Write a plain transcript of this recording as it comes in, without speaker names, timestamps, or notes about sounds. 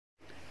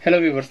Hello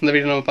viewers, இந்த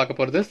வீடியோல நம்ம பார்க்க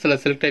போறது சில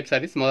silk type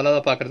sarees. முதல்ல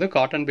பார்க்கிறது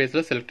cotton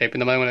baseல silk type.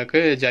 இந்த மாதிரி உங்களுக்கு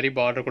ஜரி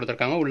border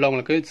கொடுத்திருக்காங்க. உள்ள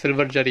உங்களுக்கு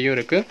silver ஜரியும்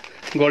இருக்கு,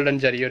 golden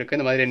ஜரியும் இருக்கு.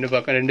 இந்த மாதிரி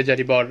ரெண்டு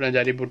ஜரி border,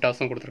 ஜரி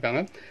புட்டாஸும்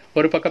கொடுத்திருக்காங்க.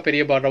 ஒரு பக்கம்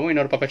பெரிய பார்டரும்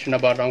இன்னொரு பக்கம் சின்ன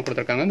பார்டரும்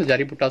கொடுத்திருக்காங்க. இந்த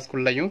ஜரி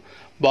புட்டாஸ்க்குள்ளேயும்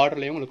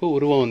பார்டர்லயும் உங்களுக்கு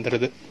உருவம்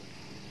வந்துருது.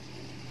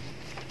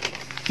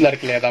 இந்த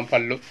இருக்குல அதான்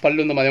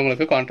பல்லு இந்த மாதிரி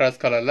உங்களுக்கு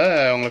கான்ட்ராஸ்ட் கலர்ல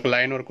உங்களுக்கு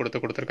லைன் ஒர்க்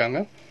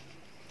கொடுத்திருக்காங்க.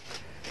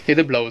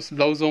 இது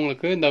பிளவுஸ்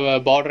உங்களுக்கு இந்த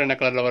பார்டர் என்ன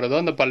கலர்ல வருதோ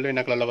அந்த பல்லு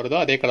என்ன கலர்ல வருதோ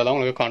அதே கலர்ல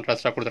உங்களுக்கு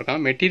கான்ட்ராஸ்டா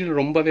கொடுத்திருக்காங்க. மெட்டீரியல்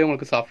ரொம்பவே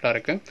உங்களுக்கு சாஃப்ட்டா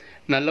இருக்கு,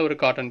 நல்ல ஒரு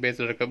காட்டன்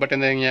பேஸ்ல இருக்கு. பட்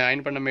இந்த நீங்க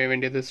அயர்ன் பண்ண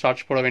வேண்டியது,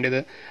 ஸ்டார்ச் போட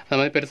வேண்டியது, அந்த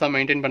மாதிரி பெருசா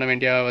மெயின்டைன் பண்ண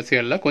வேண்டிய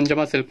அவசியம் இல்லை.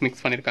 கொஞ்சமா சில்க்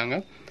மிக்ஸ் பண்ணிருக்காங்க.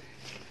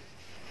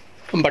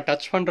 பட்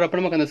டச் பண்றப்ப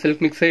நமக்கு அந்த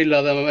சில்க் மிக்ஸே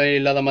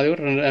இல்லாத மாதிரி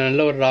ஒரு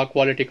நல்ல ஒரு ரா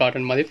குவாலிட்டி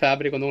காட்டன் மாதிரி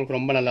ஃபேப்ரிக் வந்து உங்களுக்கு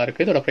ரொம்ப நல்லா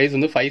இருக்கு. இதோட பிரைஸ்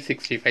வந்து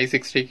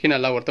 560க்கு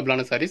நல்ல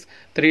ஒர்த்தபிளான சாரீஸ்.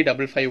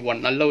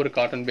 3551 நல்ல ஒரு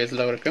காட்டன்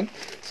பேஸ்ல இருக்கு.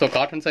 ஸோ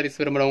காட்டன் சாரீஸ்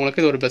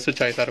விரும்புறவங்களுக்கு இது ஒரு பெஸ்ட்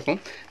சாய்ஸா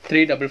இருக்கும்.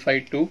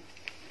 3552,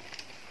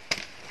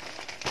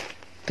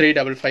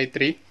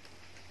 3553,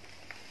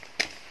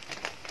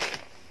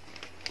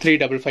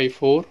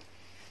 3554,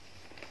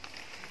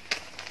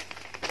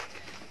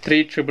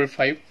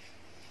 3555,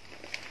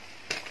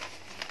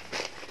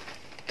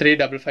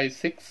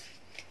 3556,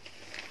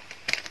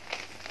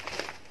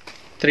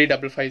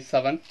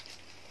 3557,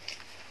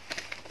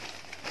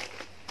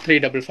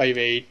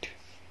 3558,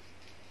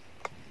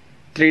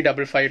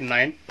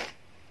 3559.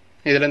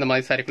 இதில் இந்த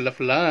மாதிரி சாரிக்குள்ள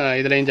ஃபுல்லாக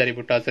இதுலேயும் ஜரி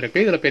புட்டாஸ்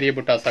இருக்குது. இதில் பெரிய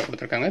புட்டாஸாக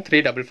கொடுத்துருக்காங்க.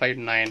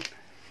 3559.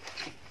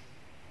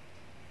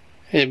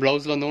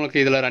 ப்ளவுஸில் வந்து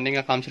உங்களுக்கு இதில்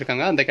ரன்னிங்காக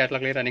காமிச்சிருக்காங்க. அந்த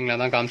கேட்டலாக்லேயே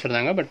ரன்னிங்கில் தான்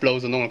காமிச்சிருந்தாங்க. பட்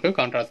ப்ளவுஸ் வந்து உங்களுக்கு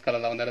கான்ட்ராஸ்ட்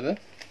கலரில் வந்துடுது.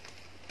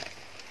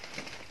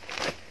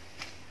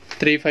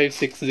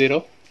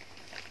 3560,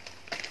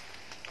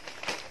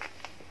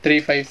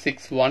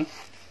 3561,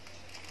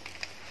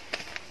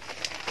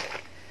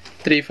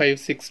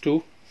 3562,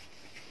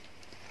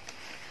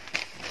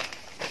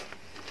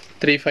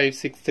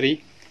 3563,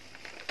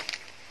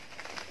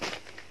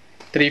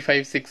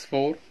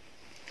 3564,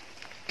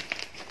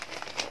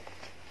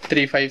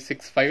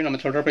 3565. நம்ம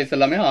சொல்ற பிரைஸ்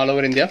எல்லாமே all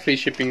over India free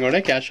ஷிப்பிங்கோட.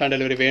 Cash on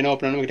delivery வேணும்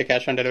அப்படின்னா நம்மகிட்ட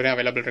கேஷ் ஆன் டெலிவரி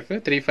அவைலபிள் இருக்கு.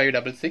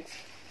 3566.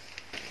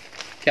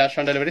 கேஷ்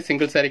ஆன் டெலிவரி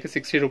சிங்கிள் சாரிக்கு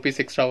 60 rupees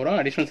எக்ஸ்ட்ரா வரும்.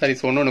 அடிஷனல்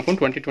சாரீஸ் ஒன்றுக்கும்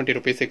 20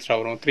 rupees எக்ஸ்ட்ரா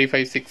வரும்.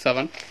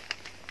 3567,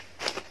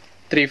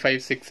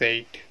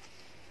 3568.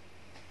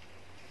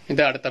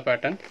 இது அடுத்த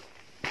பேட்டர்ன்.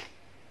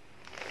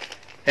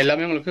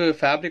 எல்லாமே உங்களுக்கு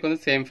ஃபேப்ரிக் வந்து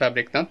சேம்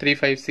ஃபேப்ரிக் தான்.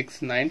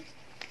 3569,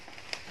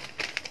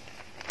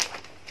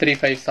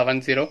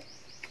 3570,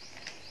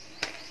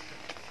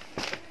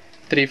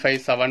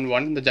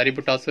 3571. இந்த ஜரி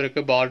புட்டாஸும்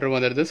இருக்கு, பார்டர்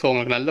வந்துடுது. ஸோ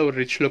உங்களுக்கு நல்ல ஒரு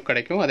ரிச் லுக்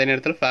கிடைக்கும். அதே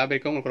நேரத்தில்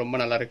ஃபேப்ரிக்கும் உங்களுக்கு ரொம்ப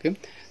நல்லா இருக்கு.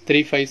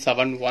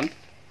 3571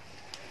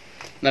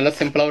 நல்ல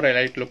சிம்பிளா ஒரு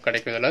லைட் லுக்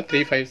கிடைக்கும். இதில்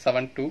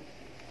 3572,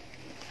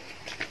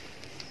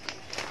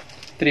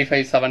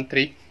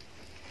 3573,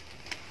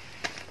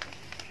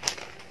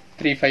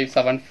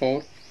 3574,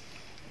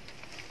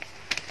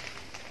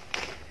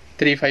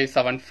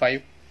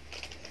 3575,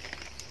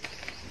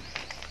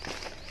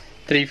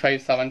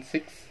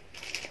 3576,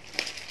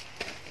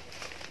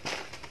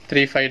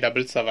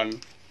 3577,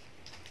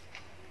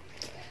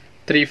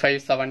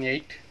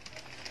 3578,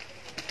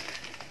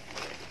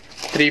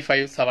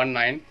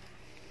 3579,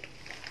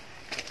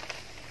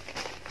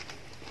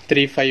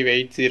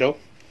 3580,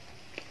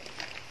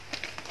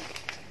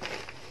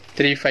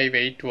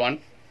 3581,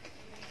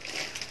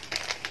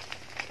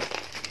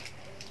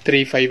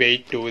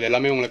 3582. இது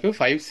எல்லாமே உங்களுக்கு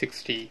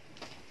 560.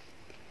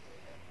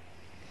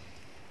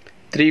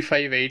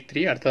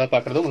 3583. அடுத்ததாக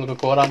பார்க்குறது உங்களுக்கு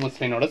கோரா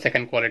முஸ்லினோட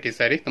செகண்ட் குவாலிட்டி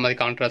சாரி. இந்த மாதிரி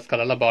கான்ட்ராஸ்ட்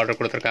கலரில் பார்டர்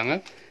கொடுத்துருக்காங்க.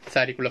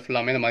 சாரிக்குள்ளே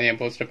ஃபுல்லாமே இந்த மாதிரி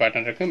எம்போஸ்ட்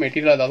பேட்டர்ன் இருக்குது.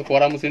 மெட்டீரியல் அதாவது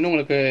கோரா முஸ்லின்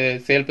உங்களுக்கு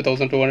சேல்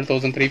 1200,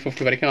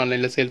 1350 வரைக்கும்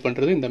ஆன்லைனில் சேல்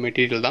பண்ணுறது இந்த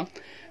மெட்டீரியல் தான்.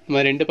 இந்த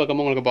மாதிரி ரெண்டு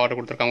பக்கமும் உங்களுக்கு பார்டர்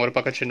கொடுத்துருக்காங்க. ஒரு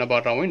பக்கம் சின்ன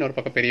பார்டராகவும் இன்னொரு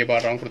பக்கம் பெரிய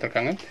பார்டராகவும்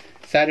கொடுத்துருக்காங்க.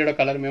 சாரியோட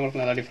கலருமே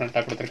உங்களுக்கு நல்லா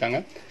டிஃப்ரெண்ட்டாக கொடுத்துருக்காங்க.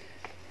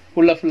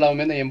 உள்ள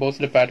ஃபுல்லாகவே இந்த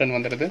எம்போஸ்டு பேட்டர்ன்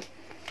வந்துடுது.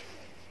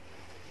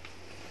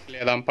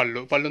 தான்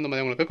பல்லு இந்த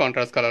மாதிரி உங்களுக்கு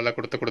கான்ட்ராஸ்ட் கலரில்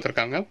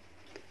கொடுத்துருக்காங்க.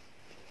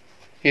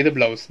 இது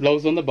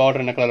பிளவுஸ் வந்து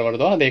பார்டர் என்ன கலர்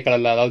வருதோ அதே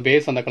கலரில், அதாவது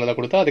பேஸ் அந்த கலரில்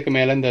கொடுத்தா அதுக்கு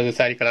மேலே இந்த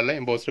சாரி கலரில்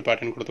எம்போஸ்டு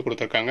பேட்டர்ன்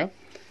கொடுத்துருக்காங்க.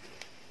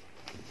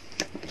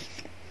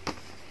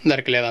 இந்த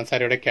இருக்குல்லையா தான்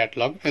சாரியோட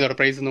கேட்டலாக். இதோட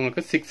ப்ரைஸ் வந்து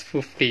உங்களுக்கு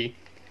 650.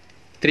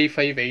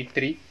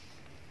 3583,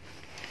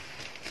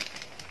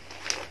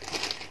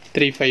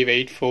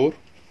 3584,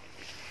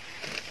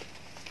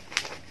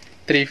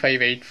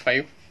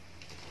 3585,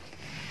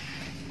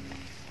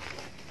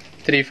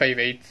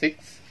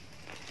 3586,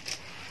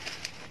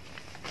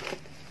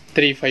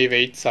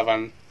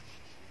 3587.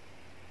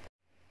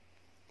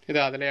 இது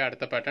அதிலே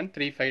அடுத்த பேட்டர்ன்.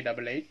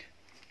 3588,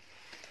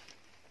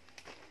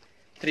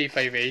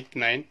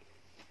 3589,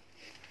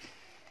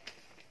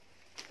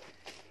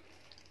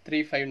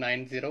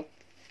 3590,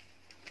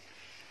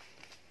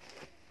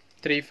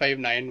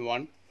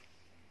 3591,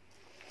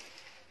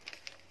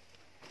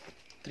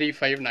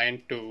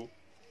 3592,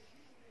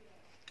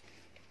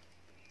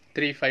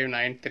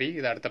 3593.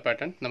 இது அடுத்த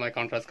பேட்டர்ன். இந்த மாதிரி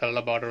கான்ட்ராஸ்ட்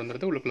கலரில் பார்டர்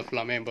வந்துருது. உள்ளுக்குள்ள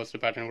ஃபுல்லாமே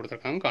எம்போஸ்ட் பேட்டர்ன்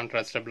கொடுத்துருக்காங்க.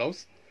 Contrast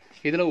blouse.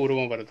 இதில்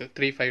உருவம் வருது.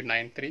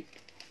 3593,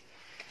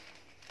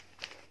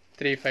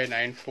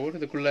 3594.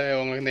 இதுக்குள்ளே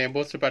உங்களுக்கு இந்த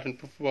எம்போஸ்ட் பேட்டர்ன்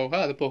போக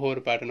அது போக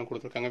ஒரு பேட்டர்னும்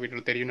கொடுத்துருக்காங்க.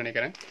 வீட்டில் தெரியும்னு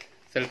நினைக்கிறேன்.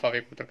 செல்ஃபாகவே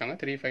கொடுத்துருக்காங்க.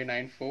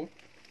 3594,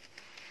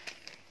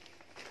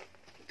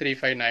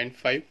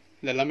 3595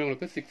 இது எல்லாமே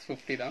உங்களுக்கு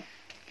 650 தான்.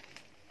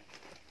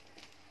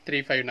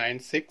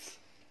 3596,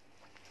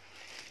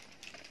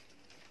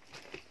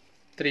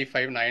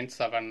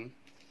 3597.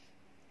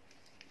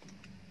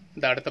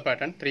 இந்த அடுத்த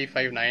பேட்டர்ன்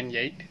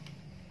 3598,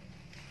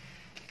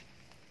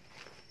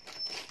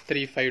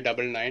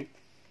 3599,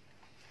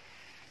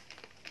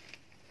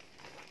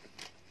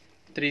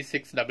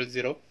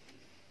 3600,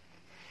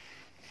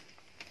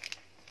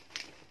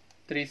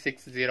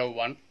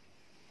 3601,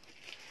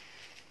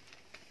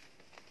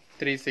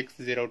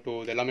 3602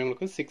 இது எல்லாமே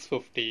உங்களுக்கு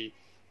 650.